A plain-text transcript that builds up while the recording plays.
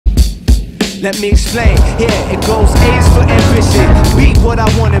Let me explain. Here it goes. A is for ambition. Be what I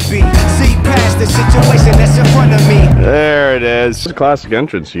wanna be. See past the situation that's in front of me. There it is. It's a classic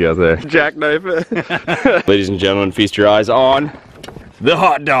entrance you got there. Jackknife it. Ladies and gentlemen, feast your eyes on the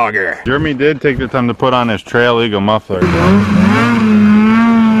hot dogger. Jeremy did take the time to put on his Trail Eagle muffler.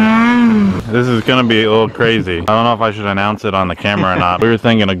 This is gonna be a little crazy. I don't know if I should announce it on the camera or not. We were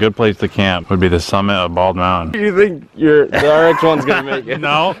thinking a good place to camp would be the summit of Bald Mountain. Do you think the RX1's gonna make it?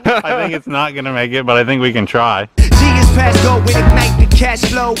 No, I think it's not gonna make it, but I think we can try. G is past go when ignite the cash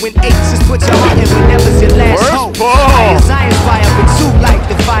flow. When H is put your heart in whenever's your last hope. I is fire, but two like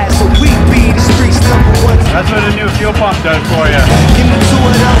the fire, so we be the streets #1. That's what a new fuel pump does for you. Give me two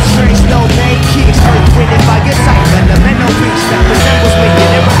of those straight slow main kicks. Earthquake by your sight, elemental beats. That resembles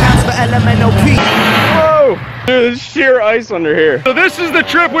wicked, it recounts for elemental peak. Whoa! Dude, there's sheer ice under here. So this is the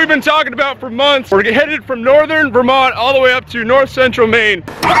trip we've been talking about for months. We're headed from northern Vermont all the way up to north central Maine.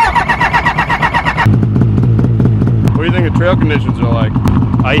 What do you think the trail conditions are like?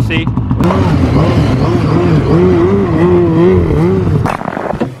 Icy.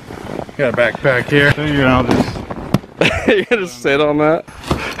 Got a backpack here. So, you know, just... You're gonna sit on that?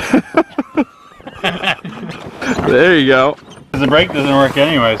 There you go. The brake doesn't work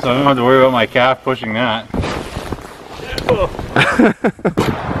anyway, so I don't have to worry about my calf pushing that.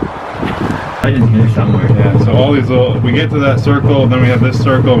 I just knew somewhere. Yeah, so all these little, we get to that circle, then we have this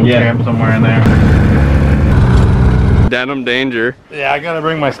circle, and we camp somewhere in there. Denim danger. Yeah, I gotta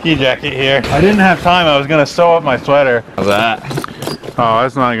bring my ski jacket here. I didn't have time, I was gonna sew up my sweater. How's that? Oh,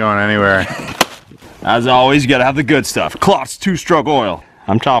 that's not going anywhere. As always, you gotta have the good stuff. Klotz 2-stroke oil.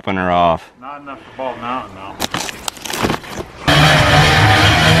 I'm topping her off. Not enough for Bald Mountain, though.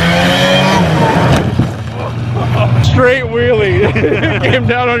 Straight wheelie. Came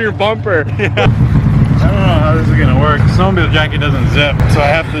down on your bumper. Yeah. I don't know how this is gonna work. The snowmobile jacket doesn't zip, so I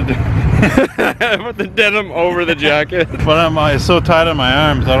have to put the denim over the jacket. But it's so tight on my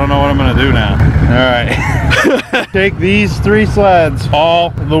arms, I don't know what I'm gonna do now. Alright. Take these 3 sleds all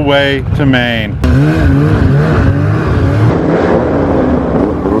the way to Maine.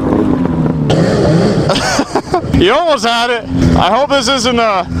 You almost had it. I hope this isn't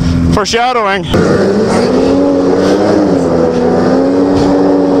foreshadowing.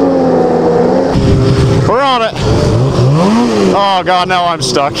 We're on it. Oh god, now I'm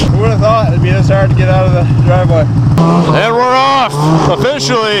stuck. Who would have thought it'd be this hard to get out of the driveway? And we're off,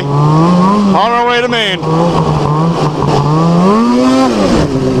 officially, on our way to Maine.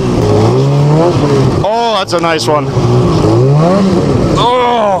 Oh, that's a nice one.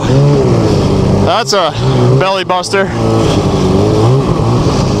 Oh, that's a belly buster.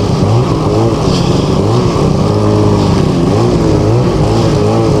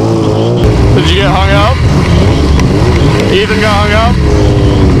 Did you get hung up? Ethan got hung up?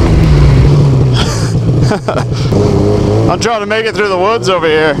 I'm trying to make it through the woods over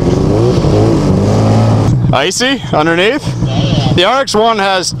here. Icy underneath? The RX1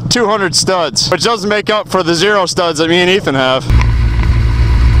 has 200 studs, which doesn't make up for the 0 studs that me and Ethan have.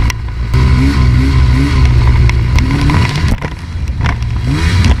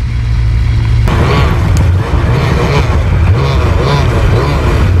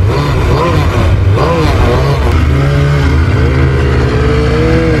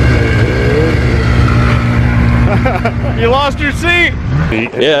 You lost your seat!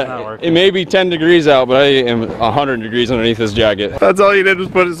 Yeah, it may be 10 degrees out, but I am 100 degrees underneath this jacket. That's all you did was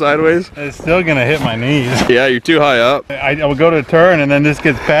put it sideways? It's still gonna hit my knees. Yeah, you're too high up. I will go to turn and then this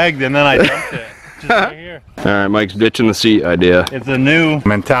gets pegged and then I dumped it. Just right here. Alright, Mike's ditching the seat idea. It's a new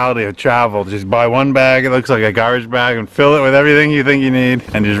mentality of travel. Just buy one bag, it looks like a garbage bag, and fill it with everything you think you need,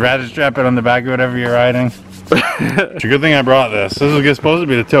 and just ratchet strap it on the back of whatever you're riding. It's a good thing I brought this. This was supposed to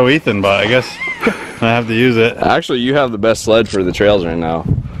be to tow Ethan, but I guess I have to use it. Actually, you have the best sled for the trails right now.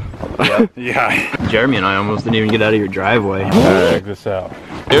 Yeah. Jeremy and I almost didn't even get out of your driveway. Alright, check this out.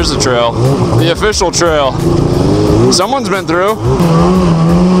 Here's the trail. The official trail. Someone's been through.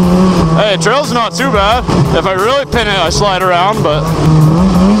 Hey, trail's not too bad. If I really pin it, I slide around, but...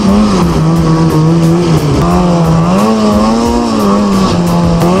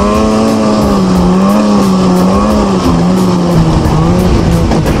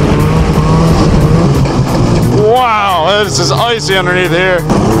 Wow, this is icy underneath here.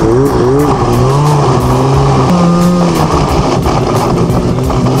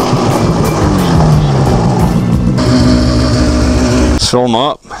 Fill them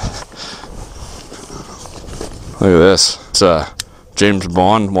up. Look at this. It's a James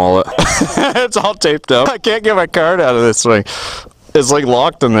Bond wallet. It's all taped up. I can't get my card out of this thing. It's like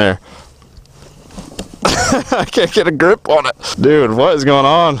locked in there. I can't get a grip on it. Dude, what is going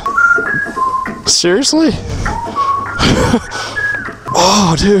on? Seriously?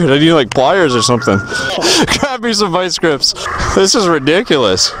 Oh, dude, I need like pliers or something. Grab me some vice grips. This is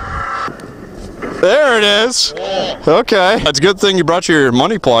ridiculous. There it is. Okay. That's a good thing you brought your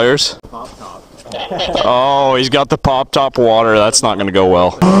money pliers. Oh, he's got the pop top water. That's not going to go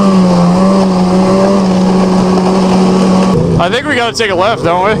well. I think we got to take a left,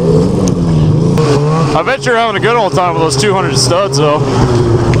 don't we? I bet you're having a good old time with those 200 studs, though.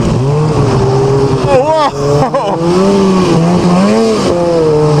 Oh, whoa!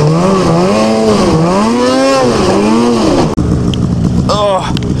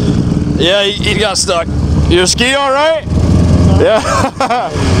 Oh, yeah, he got stuck. Your ski all right? Yeah.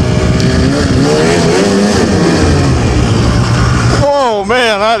 Oh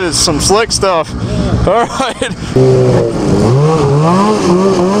man, that is some slick stuff. All right.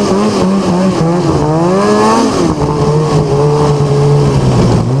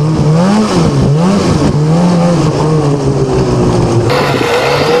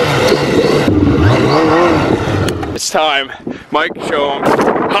 It's time. Mike, show him.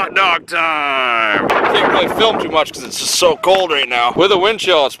 Hot dog time. Can't really film too much because it's just so cold right now. With a wind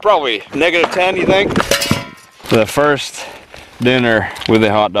chill, it's probably -10, you think? The first dinner with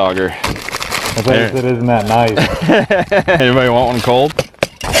a hot dogger. I think it isn't that nice. Anybody want one cold?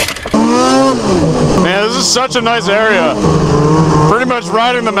 Man, this is such a nice area. Pretty much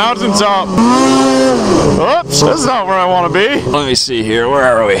riding the mountaintop. Oops, this is not where I want to be. Let me see here, where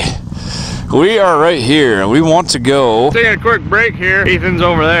are we? We are right here, and we want to go. Taking a quick break here. Ethan's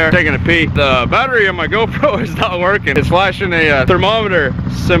over there taking a pee. The battery on my GoPro is not working. It's flashing a thermometer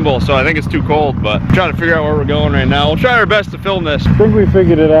symbol, so I think it's too cold, but I'm trying to figure out where we're going right now. We'll try our best to film this. I think we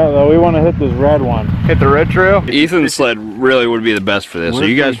figured it out though. We want to hit this red one. Hit the red trail? Ethan's sled really would be the best for this, so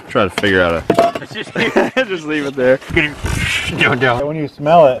you guys try to figure out just leave it there. When you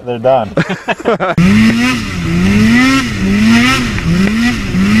smell it, they're done.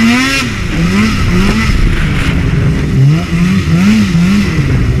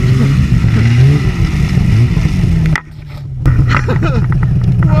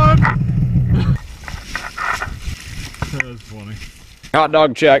 Hot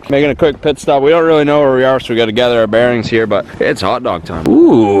dog check. Making a quick pit stop. We don't really know where we are, so we got to gather our bearings here, but it's hot dog time.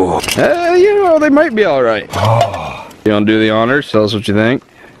 Ooh. You know, they might be all right. Oh. You want to do the honors? Tell us what you think.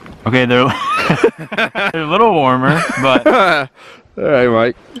 Okay, they're they're a little warmer, but all right,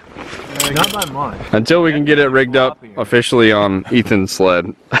 Mike. not by much. Until we can get it rigged up officially on Ethan's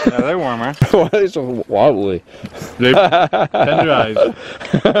sled. Yeah, they're warmer. Why are they so wobbly? Tenderized.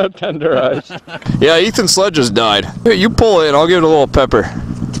 Tenderized. Yeah, Ethan's sled just died. Here, you pull it and I'll give it a little pepper.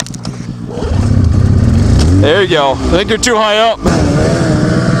 There you go. I think you're too high up.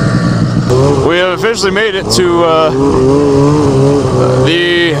 We have officially made it to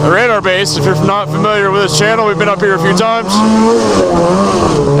the radar base. If you're not familiar with this channel, we've been up here a few times.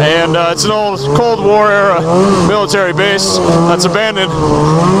 And it's an old Cold War era military base that's abandoned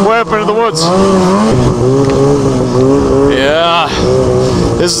way up into the woods. Yeah,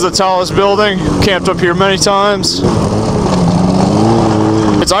 this is the tallest building. Camped up here many times.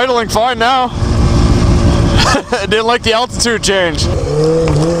 It's idling fine now. Didn't like the altitude change.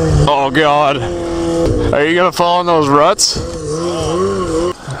 Oh God. Are you gonna fall in those ruts?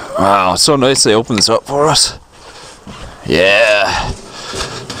 Wow, it's so nice they opened this up for us. Yeah.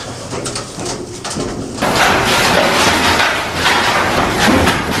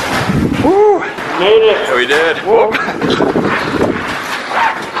 Woo! Made it. Yeah, we did. Whoa.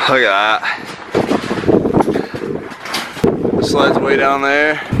 Look at that. The sled's way down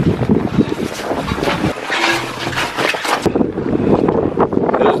there.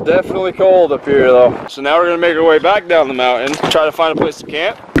 It's definitely cold up here though. So now we're gonna make our way back down the mountain, try to find a place to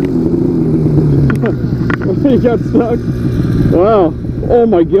camp. He got stuck. Wow. Oh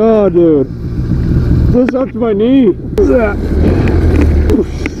my God, dude. This is up to my knee. What's that?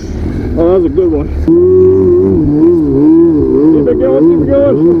 Oh, that was a good one. Keep it going, keep it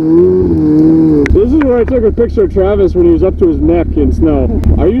going. This is where I took a picture of Travis when he was up to his neck in snow.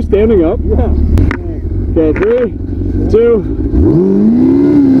 Are you standing up? Yeah. Okay, 3, 2.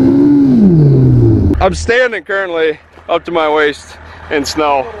 I'm standing currently up to my waist in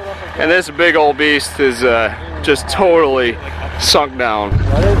snow, and this big old beast is just totally sunk down.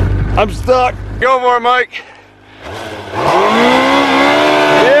 I'm stuck. Go for it, Mike.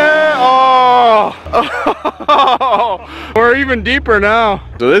 Yeah. Oh. We're even deeper now.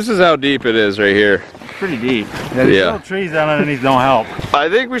 So this is how deep it is right here. pretty deep. Yeah, these little trees down underneath don't help. I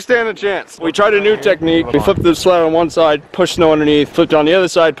think we stand a chance. We tried a new technique. We flipped the sled on one side, push snow underneath, flipped on the other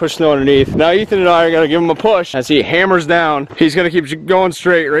side, push snow underneath. Now Ethan and I are gonna give him a push. As he hammers down, he's gonna keep going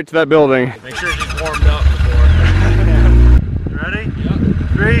straight right to that building. Make sure she's warmed up before. You ready? Yep.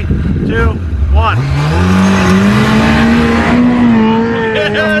 3, 2, 1.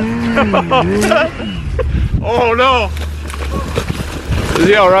 Oh no! Is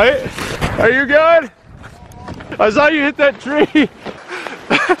he alright? Are you good? I saw you hit that tree.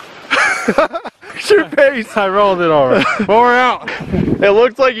 It's your face. I rolled it over. But we're out. It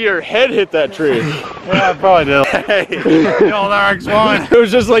looked like your head hit that tree. Yeah, I probably did. Hey, the old RX1. It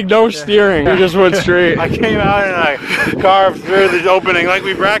was just like no steering. You just went straight. I came out and I carved through the opening like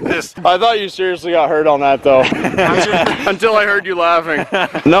we practiced. I thought you seriously got hurt on that though. Until I heard you laughing.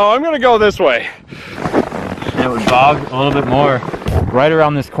 No, I'm gonna go this way. And it would bog a little bit more. Right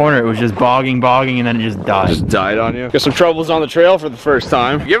around this corner, it was just bogging, and then it just died. Just died on you? Got some troubles on the trail for the first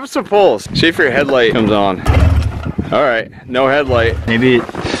time. Give us some pulls. See if your headlight comes on. All right, no headlight. Maybe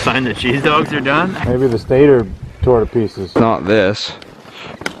it's a sign the cheese dogs are done? Maybe the stator tore to pieces. Not this.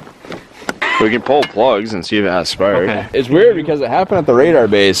 We can pull plugs and see if it has spark. Okay. It's weird because it happened at the radar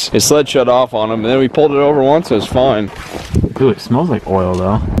base. His sled shut off on him, and then we pulled it over once, and it was fine. Ooh, it smells like oil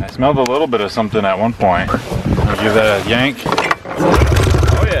though. I smelled a little bit of something at one point. I'll give that a yank.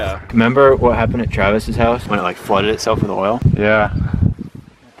 Oh yeah. Remember what happened at Travis's house when it like flooded itself with oil? Yeah,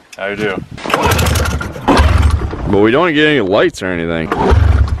 I do. But we don't get any lights or anything.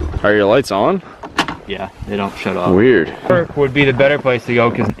 Are your lights on? Yeah, they don't shut off. Weird. Burke would be the better place to go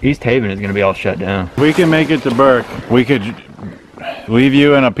because East Haven is going to be all shut down. We can make it to Burke. We could leave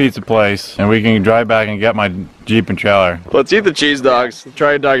you in a pizza place and we can drive back and get my Jeep and trailer. Let's eat the cheese dogs.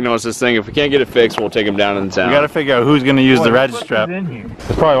 Try to diagnose this thing. If we can't get it fixed, we'll take him down in the town. We gotta figure out who's gonna use the red strap. In here?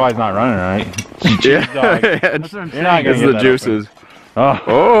 That's probably why it's not running right. Yeah. That's what I'm saying. You're not gonna It's get the that juices. open.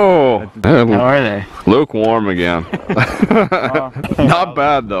 Oh. How are they? Lukewarm again. Not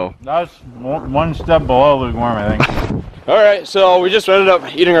bad though. That's one step below lukewarm, I think. All right, so we just ended up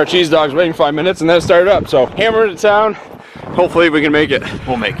eating our cheese dogs, waiting 5 minutes, and then it started up. So hammer into town. Hopefully we can make it.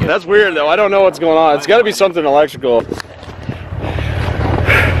 We'll make it. That's weird though. I don't know what's going on. It's got to be something electrical.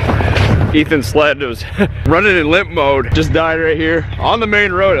 Ethan's sled was running in limp mode. Just died right here on the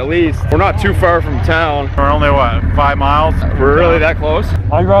main road. At least we're not too far from town. We're only what, 5 miles? We're really that close?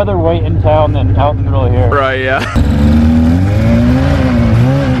 I'd rather wait in town than out in the middle of here. Right, yeah.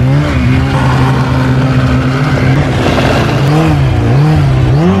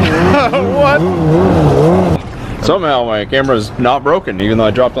 What? Somehow my camera's not broken, even though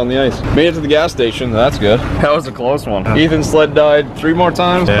I dropped on the ice. Made it to the gas station, that's good. That was a close one. Ethan's sled died 3 more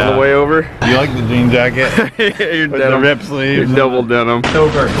times on the way over. You like the jean jacket? Your With the rip sleeves. Your double denim. It's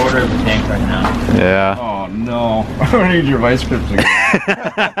over a quarter of the tank right now. Yeah. Oh no. I don't need your vice grips again.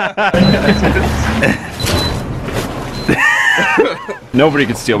 Nobody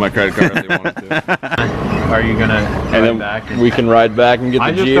can steal my credit card if they wanted to. Are you gonna And ride then we can ride back and get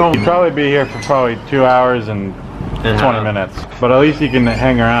the Jeep. You'll probably be here for probably 2 hours and 20 minutes. But at least you can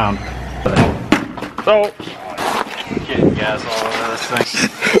hang around. So, Getting gas all over this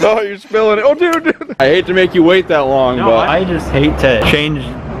thing. oh, you're spilling it. Oh, dude. I hate to make you wait that long, No, but I just hate to change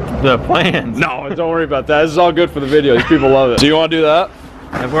the plans. no, don't worry about that. This is all good for the video. These people love it. Do you want to do that?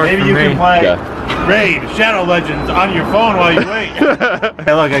 It worked Maybe for you me. can play Okay. Raid Shadow Legends on your phone while you wait.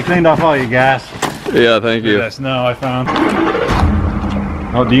 Hey, look, I cleaned off all your gas. Yeah, thank you. That snow I found.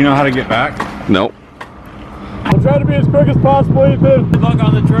 Oh, do you know how to get back? Nope. I'll try to be as quick as possible, Ethan. Good luck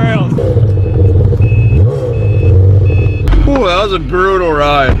on the trails. Ooh, that was a brutal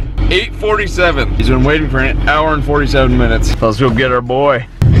ride. 8:47. He's been waiting for an hour and 47 minutes. Let's go get our boy.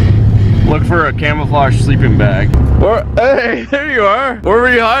 Look for a camouflage sleeping bag. Hey, there you are. Where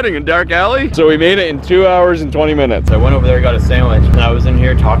were you hiding? In dark alley? So we made it in 2 hours and 20 minutes. I went over there, got a sandwich, and I was in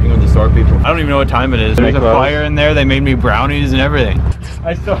here talking with the store people. I don't even know what time it is. There's a fire in there. They made me brownies and everything.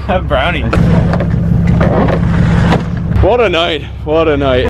 I still have brownies. What a night. What a night.